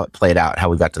how it played out, how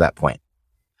we got to that point?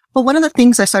 Well, one of the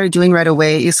things I started doing right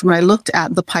away is when I looked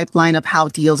at the pipeline of how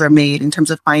deals are made in terms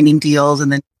of finding deals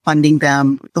and then funding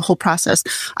them, the whole process,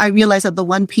 I realized that the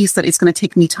one piece that it's going to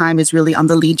take me time is really on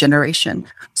the lead generation.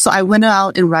 So I went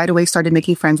out and right away started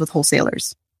making friends with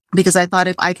wholesalers because I thought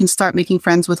if I can start making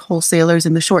friends with wholesalers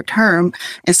in the short term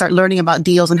and start learning about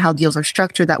deals and how deals are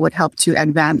structured, that would help to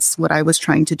advance what I was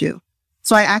trying to do.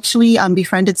 So I actually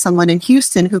befriended someone in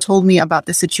Houston who told me about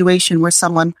the situation where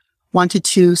someone wanted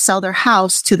to sell their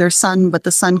house to their son, but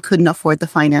the son couldn't afford the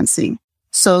financing.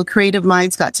 So creative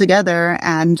minds got together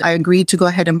and I agreed to go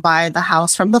ahead and buy the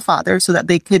house from the father so that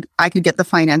I could get the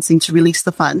financing to release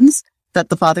the funds that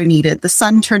the father needed. The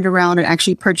son turned around and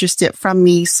actually purchased it from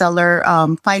me, seller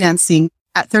financing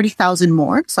at $30,000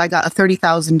 more. So I got a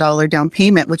 $30,000 down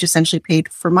payment, which essentially paid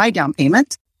for my down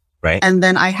payment. Right. And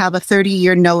then I have a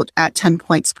 30-year note at 10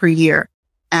 points per year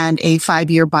and a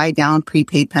 5-year buy down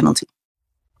prepaid penalty.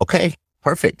 Okay,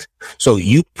 perfect. So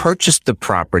you purchased the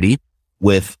property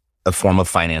with a form of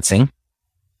financing,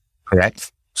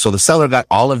 correct? So the seller got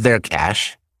all of their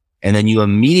cash and then you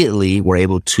immediately were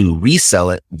able to resell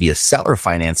it via seller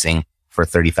financing for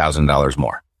 $30,000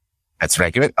 more. That's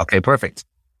accurate? Okay, perfect.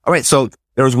 All right. So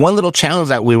there was one little challenge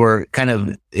that we were kind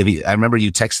of, I remember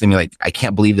you texting me like, I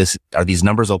can't believe this. Are these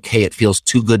numbers okay? It feels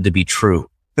too good to be true.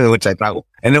 Which I thought,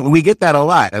 and then we get that a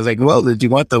lot. I was like, well, did you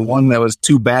want the one that was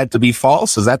too bad to be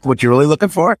false? Is that what you're really looking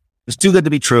for? It's too good to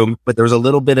be true, but there was a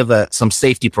little bit of some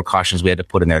safety precautions we had to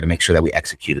put in there to make sure that we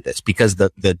executed this because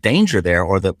the danger there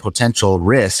or the potential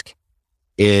risk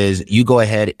is you go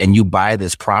ahead and you buy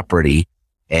this property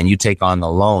and you take on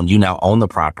the loan. You now own the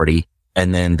property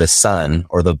and then the son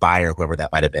or the buyer, whoever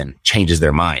that might have been, changes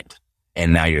their mind.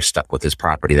 And now you're stuck with this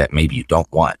property that maybe you don't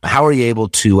want. How are you able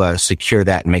to secure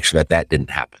that and make sure that that didn't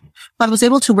happen? I was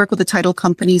able to work with the title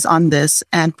companies on this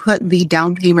and put the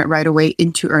down payment right away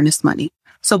into earnest money.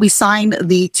 So we signed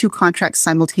the two contracts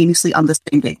simultaneously on the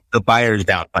same day. The buyer's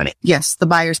down money. Yes, the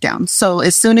buyer's down. So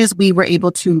as soon as we were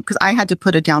able to, because I had to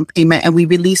put a down payment and we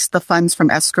released the funds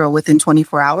from escrow within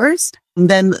 24 hours,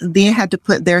 then they had to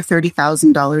put their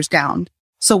 $30,000 down.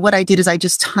 So what I did is I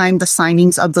just timed the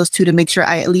signings of those two to make sure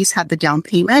I at least had the down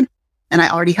payment and I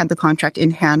already had the contract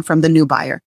in hand from the new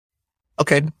buyer.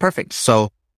 Okay, perfect.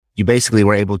 So you basically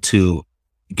were able to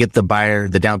get the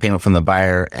down payment from the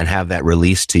buyer and have that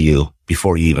released to you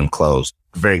before you even closed.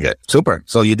 Very good. Super.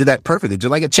 So you did that perfectly,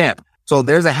 just like a champ. So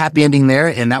there's a happy ending there.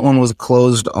 And that one was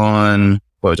closed on,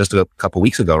 just a couple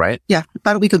weeks ago, right? Yeah,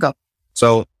 about a week ago.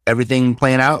 So everything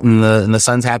playing out and the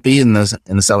son's happy and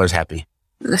the seller's happy.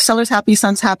 The seller's happy,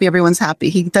 son's happy, everyone's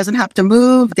happy. He doesn't have to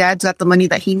move. Dad's got the money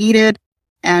that he needed.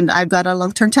 And I've got a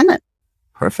long-term tenant.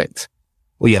 Perfect.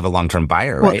 Well, you have a long-term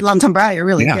buyer, right? Well, long-term buyer,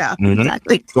 really. Yeah, mm-hmm.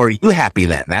 Exactly. So are you happy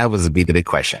then? That was the big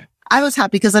question. I was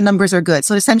happy because the numbers are good.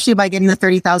 So essentially by getting the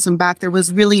 $30,000 back, there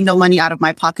was really no money out of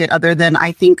my pocket other than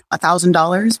I think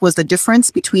 $1,000 was the difference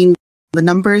between the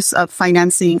numbers of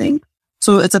financing.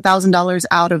 So it's $1,000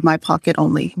 out of my pocket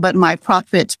only, but my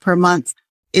profit per month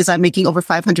is I'm making over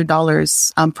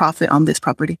 $500 profit on this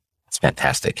property. That's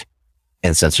fantastic.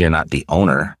 And since you're not the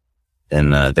owner,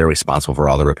 then they're responsible for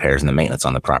all the repairs and the maintenance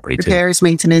on the property too. Repairs,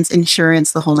 maintenance,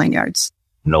 insurance, the whole 9 yards.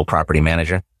 No property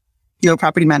manager? No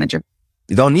property manager.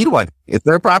 You don't need one. It's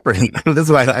their property. That's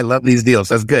why I love these deals.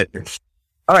 That's good.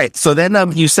 All right. So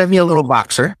then you sent me a little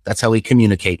boxer. That's how we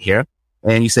communicate here.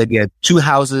 And you said you had 2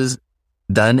 houses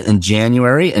done in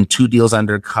January and 2 deals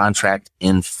under contract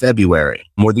in February.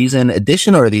 Were these in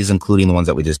addition or are these including the ones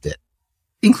that we just did?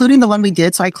 Including the one we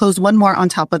did. So I closed one more on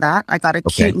top of that. I got a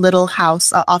cute little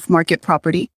house off-market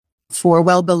property for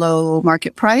well below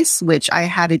market price, which I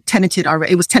had it tenanted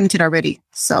already. It was tenanted already.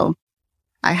 So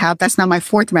that's now my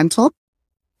 4th rental.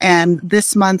 And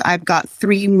this month I've got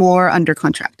 3 more under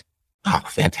contract. Oh,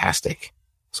 fantastic.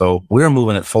 So we're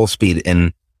moving at full speed,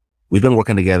 and we've been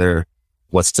working together.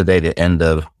 What's today?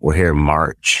 We're here in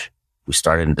March. We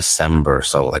started in December.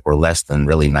 So like we're less than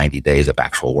really 90 days of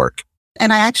actual work.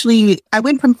 And I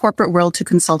went from corporate world to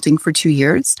consulting for 2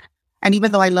 years. And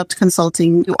even though I loved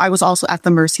consulting, I was also at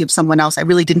the mercy of someone else. I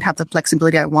really didn't have the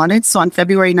flexibility I wanted. So on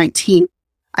February 19th,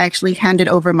 I actually handed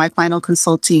over my final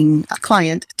consulting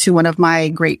client to one of my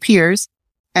great peers.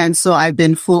 And so I've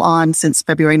been full on since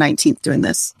February 19th doing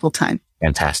this full time.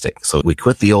 Fantastic. So we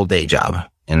quit the old day job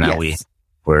and now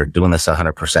we're doing this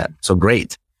 100%. So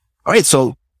great. All right.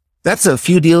 So that's a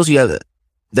few deals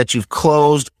that you've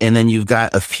closed, and then you've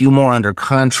got a few more under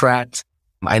contract.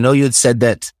 I know you had said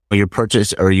that you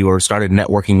started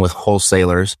networking with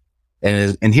wholesalers.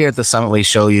 And here at the Summit, we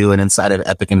show you, and inside of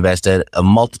Epic Invested, a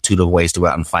multitude of ways to go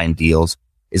out and find deals.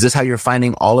 Is this how you're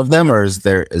finding all of them, or is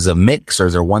there a mix, or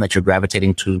is there one that you're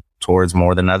gravitating towards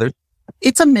more than others?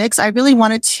 It's a mix. I really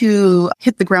wanted to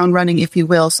hit the ground running, if you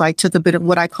will. So I took a bit of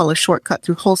what I call a shortcut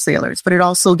through wholesalers, but it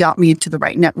also got me to the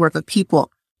right network of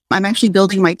people. I'm actually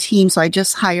building my team. So I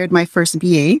just hired my first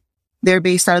BA. They're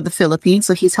based out of the Philippines.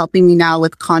 So he's helping me now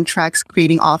with contracts,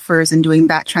 creating offers, and doing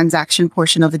that transaction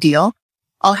portion of the deal.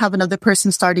 I'll have another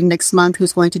person starting next month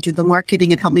who's going to do the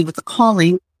marketing and help me with the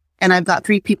calling. And I've got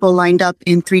 3 people lined up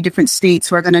in 3 different states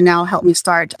who are going to now help me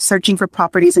start searching for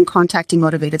properties and contacting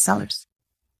motivated sellers.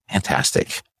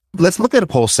 Fantastic. Let's look at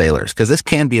wholesalers, because this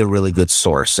can be a really good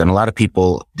source. And a lot of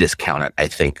people discount it, I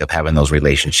think, of having those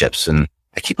relationships. And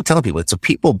I keep telling people it's a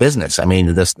people business. I mean,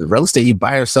 the real estate you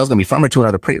buy or sell is going to be from or to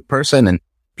another person. And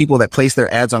people that place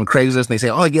their ads on Craigslist and they say,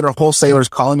 oh, I get our wholesalers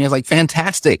calling me. I was like,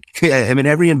 fantastic. I mean,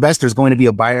 every investor is going to be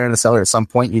a buyer and a seller at some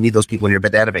point. You need those people in your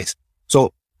database.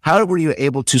 So how were you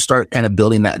able to start kind of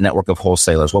building that network of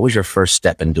wholesalers? What was your first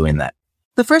step in doing that?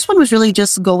 The first one was really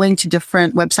just going to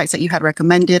different websites that you had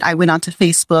recommended. I went onto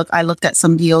Facebook. I looked at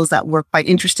some deals that were quite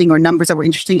interesting or numbers that were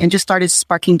interesting and just started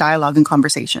sparking dialogue and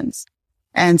conversations.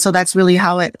 And so that's really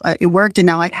how it worked. And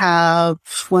now I have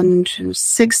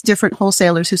 6 different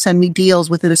wholesalers who send me deals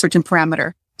within a certain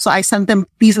parameter. So I send them,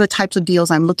 these are the types of deals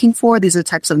I'm looking for. These are the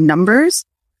types of numbers.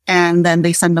 And then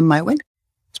they send them my way.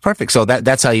 It's perfect. So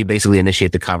that's how you basically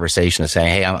initiate the conversation of saying,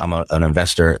 hey, I'm an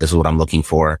investor. This is what I'm looking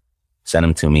for. Send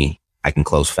them to me. I can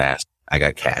close fast. I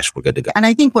got cash. We're good to go. And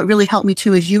I think what really helped me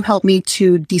too is you helped me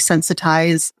to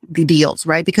desensitize the deals,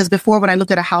 right? Because before when I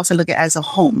looked at a house, I look at it as a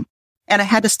home. And I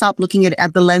had to stop looking at it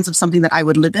at the lens of something that I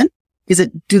would live in.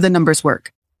 Do the numbers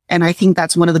work? And I think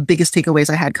that's one of the biggest takeaways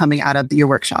I had coming out of your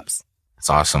workshops. That's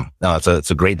awesome. No,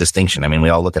 it's a great distinction. I mean, we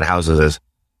all look at houses as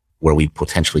where we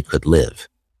potentially could live.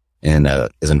 And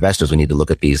as investors, we need to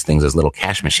look at these things as little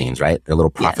cash machines, right? They're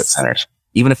little profit centers.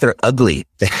 Even if they're ugly,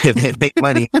 if they make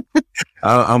money,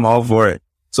 I'm all for it.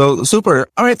 So super.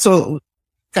 All right. So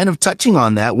kind of touching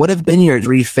on that, what have been your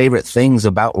 3 favorite things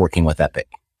about working with Epic?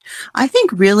 I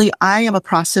think really I am a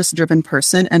process driven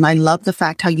person, and I love the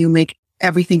fact how you make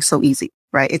everything so easy,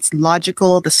 right? It's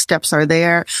logical. The steps are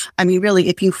there. I mean, really,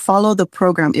 if you follow the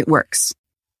program, it works.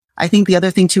 I think the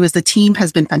other thing too is the team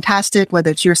has been fantastic,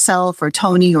 whether it's yourself or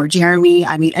Tony or Jeremy.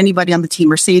 I mean, anybody on the team,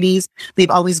 Mercedes, they've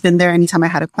always been there anytime I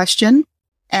had a question.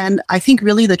 And I think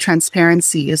really the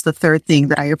transparency is the third thing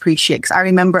that I appreciate. Because I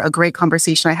remember a great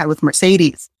conversation I had with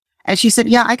Mercedes. And she said,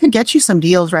 yeah, I could get you some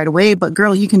deals right away, but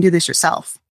girl, you can do this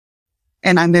yourself.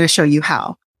 And I'm going to show you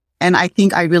how. And I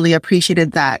think I really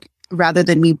appreciated that rather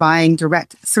than me buying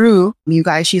direct through you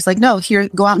guys. She's like, no, here,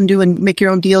 go out and make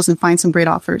your own deals and find some great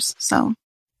offers. So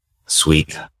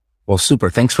sweet. Well, super.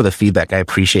 Thanks for the feedback. I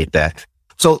appreciate that.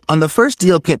 So on the first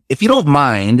deal, if you don't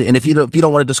mind, and if you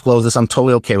don't want to disclose this, I'm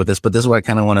totally okay with this, but this is where I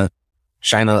kind of want to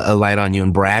shine a light on you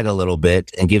and brag a little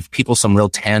bit and give people some real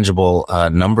tangible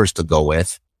numbers to go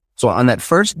with. So on that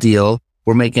first deal,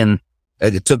 we're making,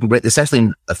 it's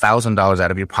actually $1,000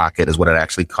 out of your pocket is what it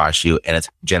actually costs you, and it's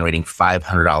generating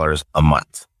 $500 a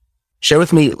month. Share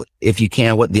with me, if you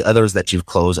can, what the others that you've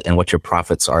closed and what your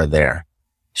profits are there.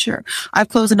 Sure. I've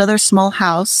closed another small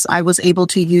house. I was able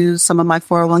to use some of my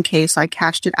 401k, so I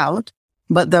cashed it out.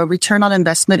 But the return on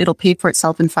investment, it'll pay for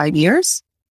itself in 5 years.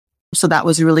 So that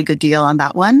was a really good deal on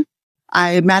that one.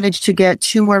 I managed to get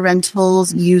 2 more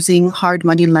rentals using hard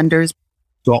money lenders.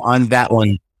 So on that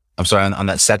one, I'm sorry, on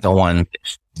that second one,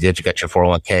 did you get your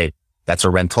 401k? That's a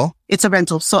rental? It's a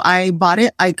rental. So I bought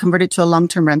it. I converted it to a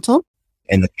long-term rental.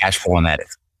 And the cash flow on that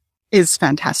is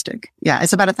fantastic. Yeah.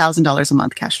 It's about $1,000 a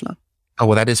month cash flow. Oh,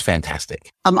 well, that is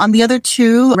fantastic. On the other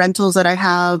 2 rentals that I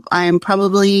have, I am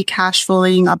probably cash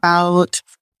flowing about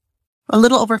a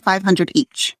little over 500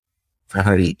 each.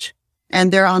 500 each.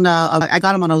 And they're I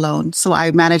got them on a loan. So I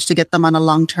managed to get them on a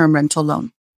long-term rental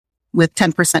loan with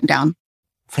 10% down.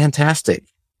 Fantastic.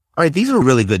 All right, these are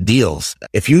really good deals.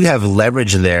 If you have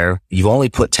leverage there, you've only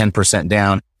put 10%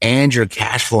 down and you're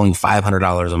cash flowing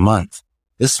 $500 a month.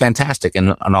 This is fantastic.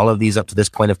 And all of these up to this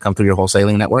point have come through your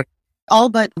wholesaling network? All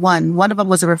but one. One of them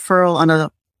was a referral on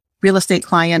a real estate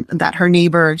client that her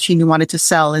neighbor, she knew wanted to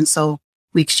sell. And so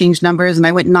we exchanged numbers and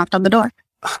I went and knocked on the door.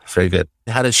 Very good.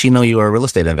 How does she know you are a real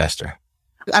estate investor?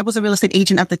 I was a real estate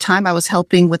agent at the time. I was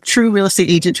helping with true real estate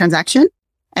agent transaction.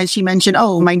 And she mentioned,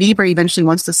 oh, my neighbor eventually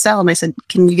wants to sell. And I said,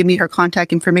 can you give me her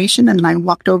contact information? And I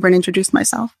walked over and introduced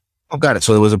myself. Oh, got it.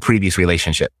 So it was a previous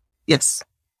relationship. Yes.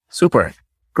 Super.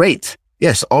 Great.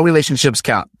 Yes. All relationships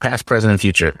count, past, present, and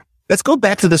future. Let's go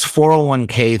back to this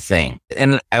 401k thing.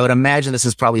 And I would imagine this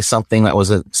is probably something that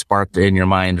was sparked in your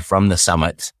mind from the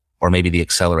summit or maybe the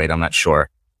Accelerate. I'm not sure.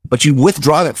 But you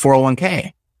withdraw that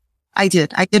 401k. I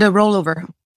did. I did a rollover.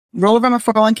 Rollover on my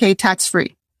 401k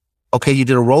tax-free. Okay. You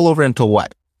did a rollover into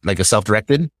what? Like a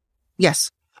self-directed? Yes.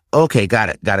 Okay. Got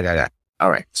it. All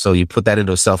right. So you put that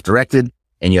into a self-directed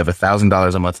and you have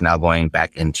 $1,000 a month now going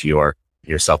back into your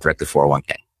self-directed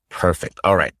 401k. Perfect.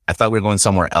 All right. I thought we were going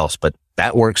somewhere else, but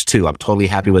that works too. I'm totally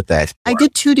happy with that. I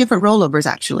did 2 different rollovers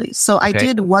actually. So I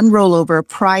did one rollover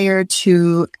prior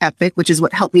to Epic, which is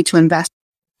what helped me to invest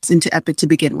into Epic to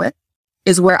begin with,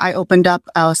 is where I opened up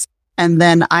and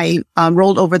then I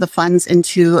rolled over the funds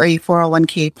into a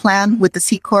 401k plan with the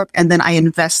C Corp, and then I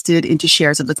invested into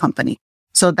shares of the company.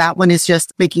 So that one is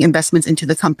just making investments into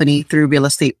the company through real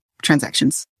estate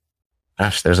transactions.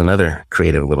 Gosh, there's another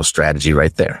creative little strategy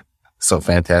right there. So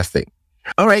fantastic.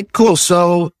 All right, cool.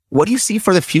 So what do you see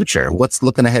for the future? What's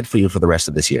looking ahead for you for the rest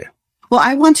of this year? Well,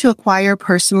 I want to acquire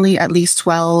personally at least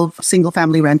 12 single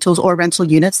family rentals or rental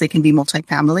units. They can be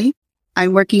multifamily.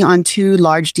 I'm working on 2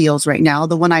 large deals right now.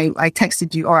 The one I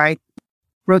texted you or I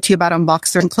wrote to you about on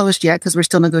Boxer isn't closed yet because we're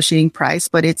still negotiating price,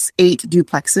 but it's 8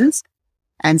 duplexes.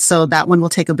 And so that one will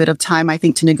take a bit of time, I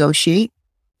think, to negotiate.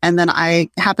 And then I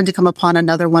happened to come upon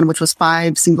another one, which was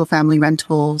 5 single family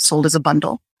rentals sold as a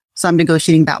bundle. So I'm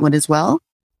negotiating that one as well.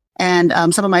 And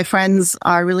some of my friends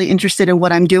are really interested in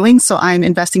what I'm doing. So I'm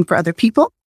investing for other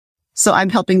people. So I'm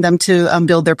helping them to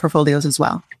build their portfolios as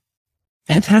well.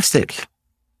 Fantastic.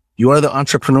 You are the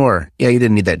entrepreneur. Yeah, you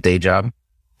didn't need that day job.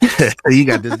 You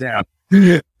got this down.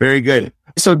 Very good.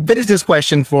 So finish this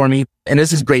question for me. And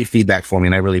this is great feedback for me.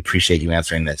 And I really appreciate you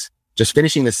answering this. Just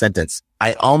finishing the sentence.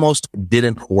 I almost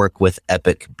didn't work with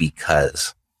Epic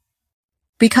because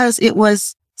it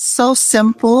was so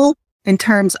simple in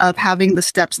terms of having the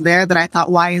steps there that I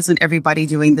thought, why isn't everybody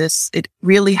doing this? It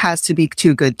really has to be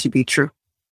too good to be true.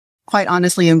 Quite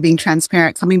honestly, and being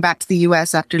transparent, coming back to the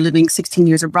US after living 16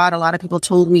 years abroad, a lot of people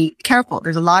told me, careful,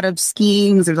 there's a lot of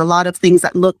schemes, there's a lot of things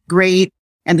that look great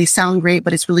and they sound great,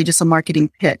 but it's really just a marketing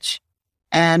pitch.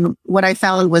 And what I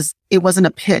found was it wasn't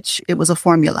a pitch, it was a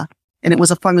formula. And it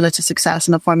was a formula to success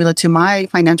and a formula to my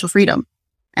financial freedom.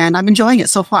 And I'm enjoying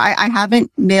it so far. I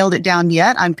haven't nailed it down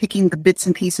yet. I'm picking the bits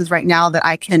and pieces right now that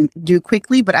I can do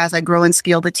quickly. But as I grow and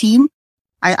scale the team,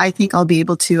 I think I'll be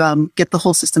able to get the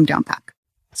whole system down pat.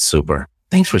 Super.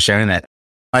 Thanks for sharing that.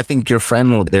 I think your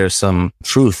friend, there's some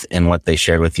truth in what they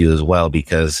shared with you as well,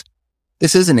 because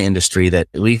this is an industry that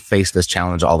we face this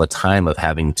challenge all the time of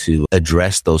having to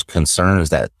address those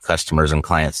concerns that customers and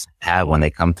clients have when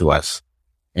they come to us.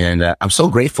 And I'm so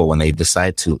grateful when they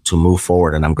decide to move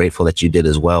forward. And I'm grateful that you did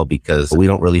as well, because we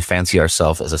don't really fancy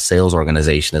ourselves as a sales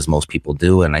organization as most people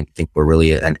do. And I think we're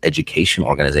really an education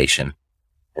organization.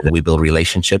 And we build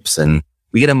relationships and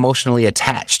we get emotionally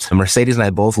attached. Mercedes and I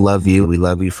both love you. We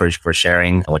love you for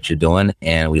sharing what you're doing.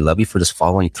 And we love you for just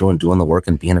following through and doing the work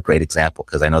and being a great example,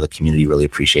 because I know the community really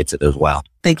appreciates it as well.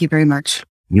 Thank you very much.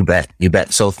 You bet. You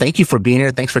bet. So thank you for being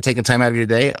here. Thanks for taking time out of your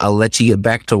day. I'll let you get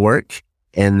back to work.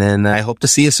 And then I hope to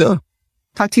see you soon.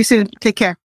 Talk to you soon. Take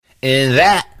care. And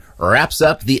that wraps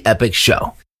up the Epic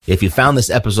Show. If you found this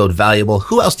episode valuable,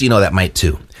 who else do you know that might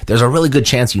too? There's a really good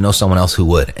chance you know someone else who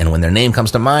would. And when their name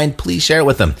comes to mind, please share it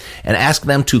with them and ask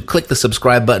them to click the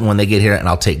subscribe button when they get here, and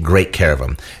I'll take great care of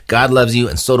them. God loves you,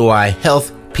 and so do I.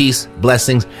 Health, peace,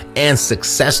 blessings, and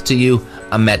success to you.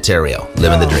 I'm Matt Theriault,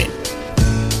 living the dream.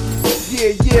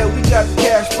 Yeah, we got the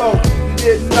cash flow. You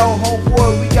didn't know,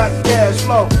 homeboy, we got the cash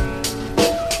flow.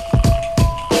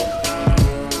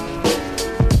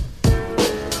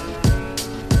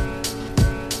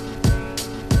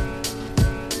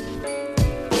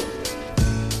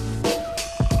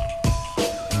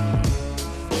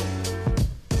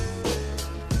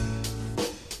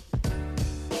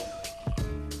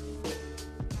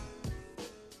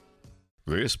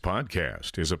 This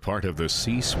podcast is a part of the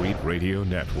C-Suite Radio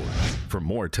Network. For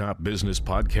more top business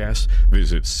podcasts,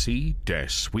 visit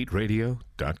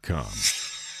c-suiteradio.com.